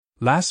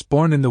Last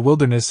Born in the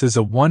Wilderness is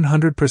a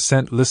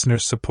 100%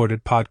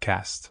 listener-supported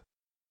podcast.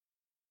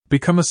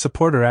 Become a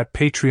supporter at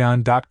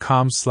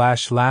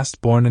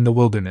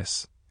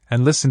patreon.com/lastborninthewilderness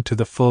and listen to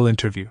the full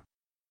interview.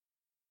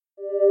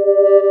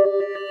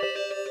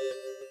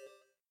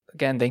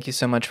 Again, thank you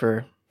so much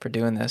for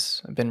doing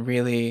this.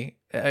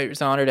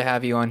 It's an honor to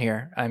have you on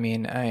here. I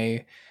mean,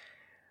 I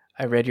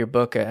read your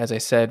book, as I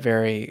said,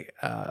 very,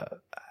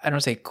 I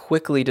don't say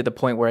quickly to the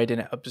point where I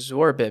didn't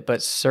absorb it,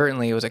 but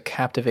certainly it was a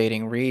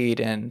captivating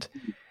read. And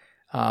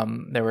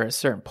there were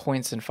certain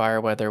points in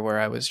Fireweather where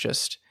I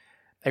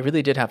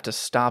really did have to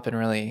stop and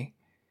really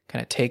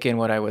kind of take in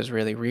what I was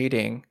really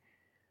reading.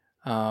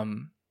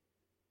 And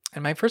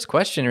my first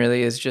question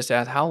really is just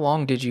how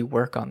long did you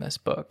work on this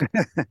book?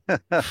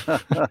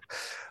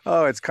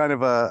 Oh, it's kind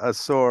of a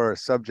sore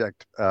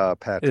subject,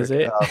 Patrick. Is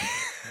it?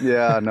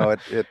 Yeah, no,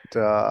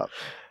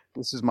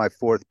 this is my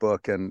fourth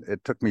book, and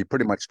it took me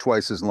pretty much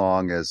twice as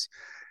long as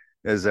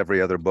every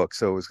other book.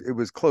 So it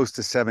was close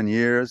to 7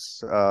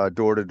 years,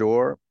 door to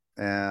door,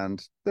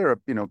 and there are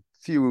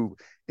few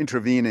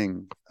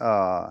intervening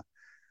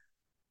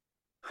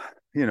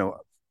you know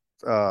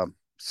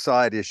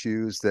side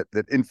issues that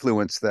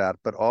influence that,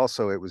 but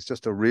also it was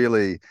a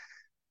really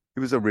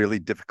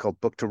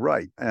difficult book to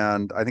write,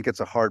 and I think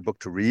it's a hard book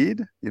to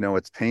read.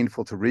 It's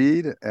painful to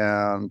read,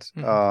 and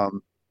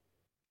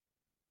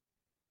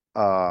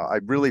I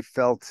really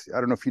felt, I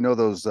don't know if you know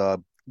those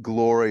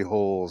glory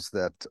holes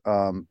that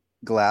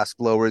glass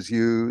blowers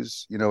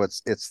use.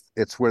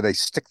 It's where they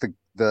stick the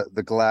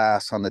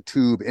glass on the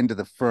tube into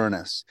the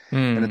furnace,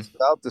 and it's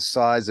about the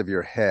size of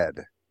your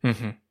head.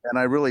 And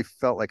I really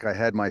felt like I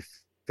had my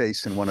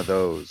face in one of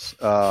those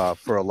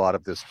for a lot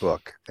of this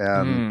book.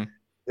 And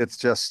it's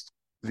just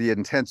the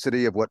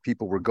intensity of what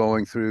people were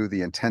going through,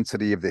 the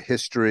intensity of the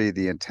history,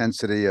 the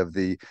intensity of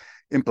the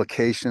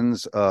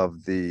implications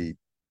of the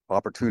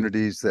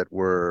opportunities that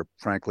were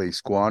frankly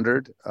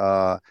squandered,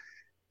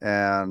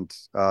 and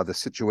the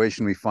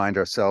situation we find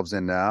ourselves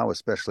in now,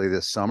 especially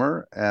this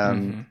summer.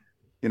 And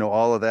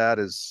all of that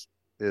is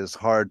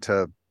hard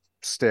to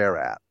stare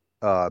at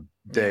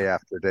day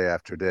after day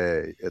after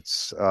day.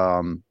 It's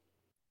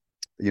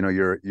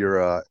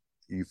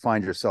you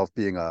find yourself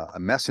being a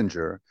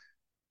messenger,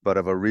 but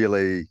of a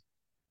really,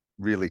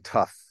 really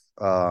tough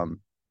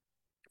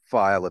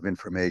file of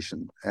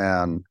information.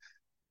 And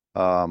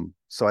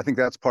so I think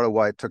that's part of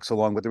why it took so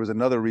long. But there was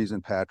another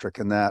reason, Patrick,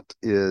 and that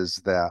is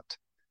that,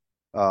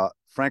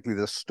 frankly,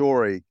 the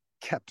story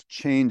kept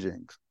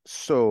changing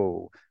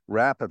so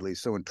rapidly.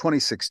 So in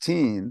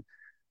 2016,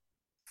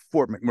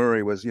 Fort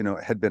McMurray was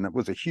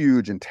a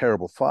huge and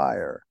terrible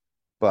fire,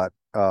 but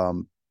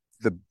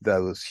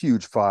those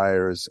huge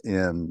fires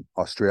in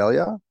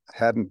Australia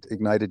hadn't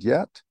ignited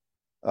yet.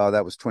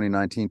 That was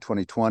 2019,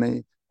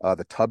 2020.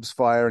 The Tubbs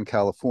fire in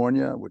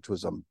California, which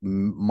was a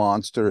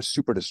monster,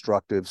 super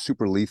destructive,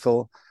 super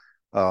lethal.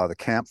 The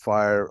Camp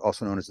Fire,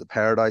 also known as the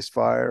Paradise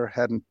Fire,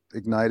 hadn't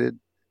ignited.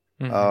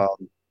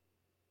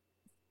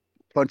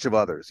 Bunch of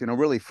others,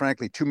 really,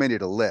 frankly, too many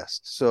to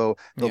list. So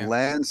the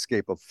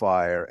landscape of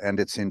fire and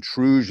its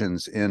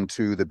intrusions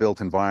into the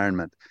built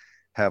environment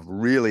have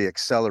really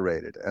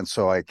accelerated. And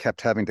so I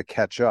kept having to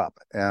catch up.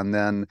 And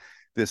then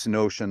this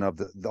notion of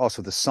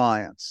also the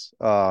science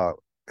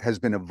has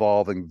been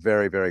evolving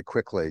very, very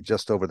quickly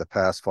just over the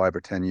past 5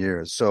 or 10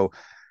 years. So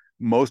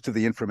most of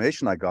the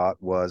information I got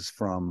was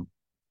from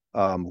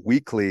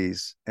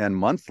weeklies and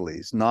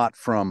monthlies, not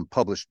from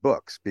published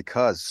books,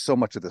 because so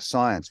much of the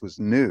science was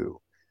new.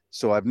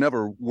 So I've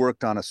never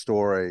worked on a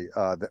story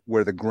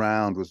where the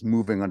ground was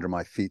moving under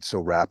my feet so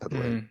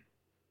rapidly.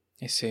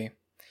 I see.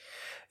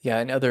 Yeah,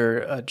 and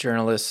other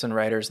journalists and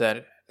writers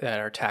that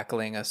are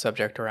tackling a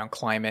subject around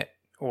climate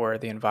or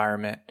the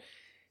environment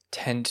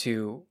tend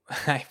to,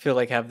 I feel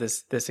like, have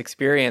this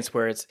experience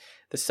where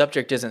the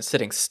subject isn't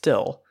sitting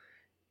still.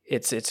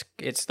 It's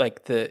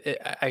like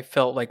I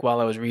felt like while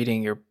I was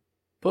reading your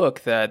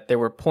book that there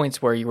were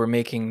points where you were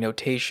making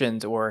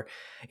notations or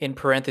in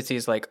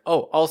parentheses like,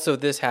 oh, also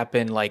this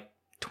happened like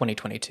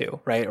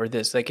 2022, right? Or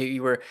this, like I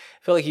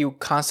feel like you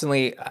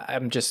constantly,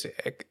 I'm just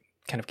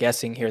kind of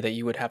guessing here that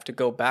you would have to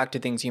go back to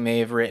things you may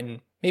have written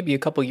maybe a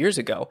couple years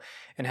ago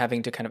and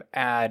having to kind of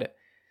add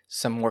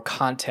some more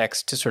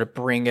context to sort of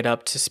bring it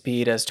up to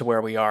speed as to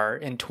where we are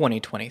in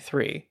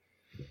 2023.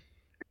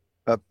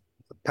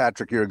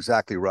 Patrick, you're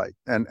exactly right.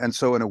 And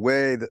so in a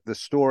way, the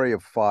story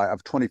of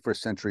 21st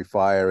century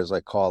fire, as I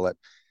call it,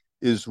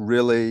 is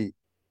really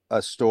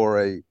a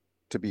story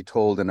to be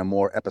told in a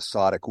more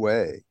episodic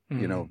way,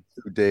 through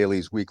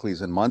dailies,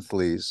 weeklies, and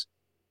monthlies,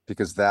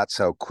 because that's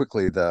how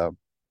quickly the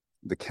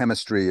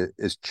chemistry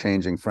is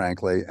changing,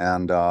 frankly,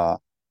 and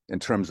in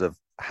terms of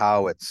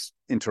how it's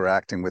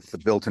interacting with the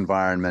built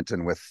environment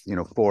and with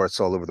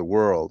forests all over the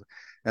world.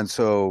 And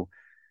so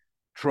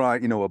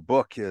a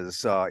book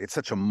is it's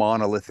such a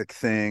monolithic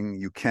thing.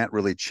 You can't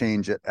really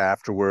change it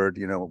afterward,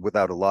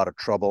 without a lot of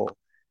trouble.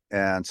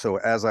 And so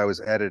as I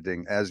was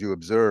editing, as you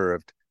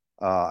observed,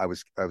 I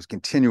was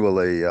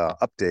continually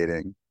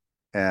updating,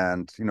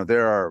 and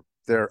there are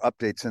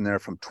updates in there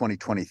from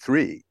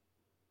 2023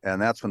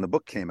 And that's when the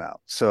book came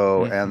out.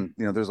 So,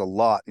 Mm-hmm. and there's a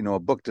lot. A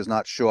book does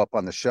not show up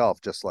on the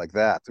shelf just like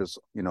that. There's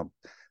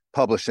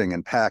publishing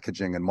and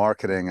packaging and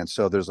marketing, and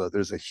so there's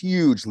a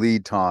huge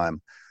lead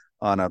time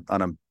on a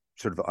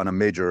sort of on a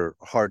major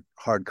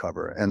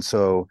hardcover. And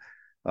so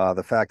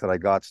the fact that I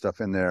got stuff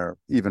in there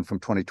even from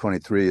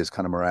 2023 is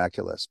kind of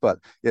miraculous. But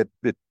it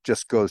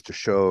just goes to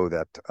show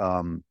that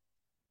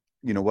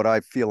what I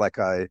feel like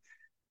I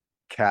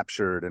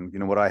captured,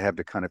 and what I have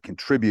to kind of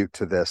contribute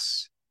to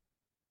this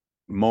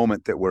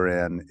moment that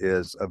we're in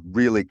is a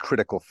really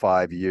critical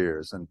 5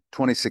 years. And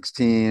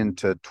 2016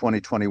 to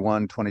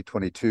 2021,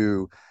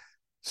 2022,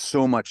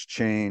 so much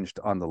changed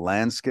on the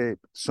landscape,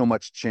 so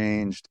much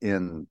changed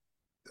in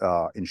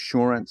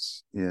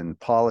insurance, in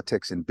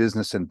politics, in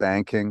business and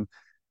banking.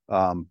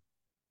 Um,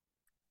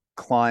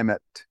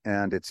 Climate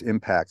and its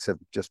impacts have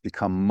just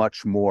become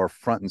much more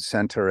front and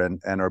center,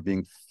 and are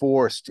being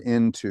forced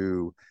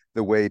into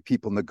the way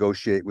people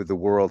negotiate with the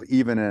world,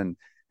 even in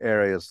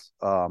areas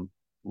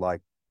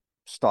like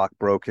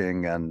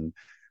stockbroking and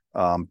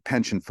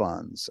pension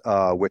funds,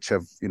 which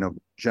have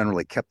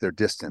generally kept their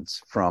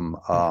distance from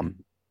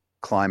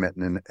climate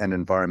and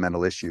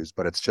environmental issues.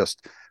 But it's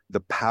just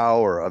the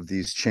power of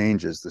these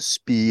changes, the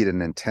speed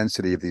and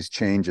intensity of these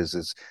changes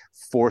is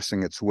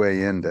forcing its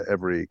way into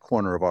every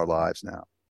corner of our lives now.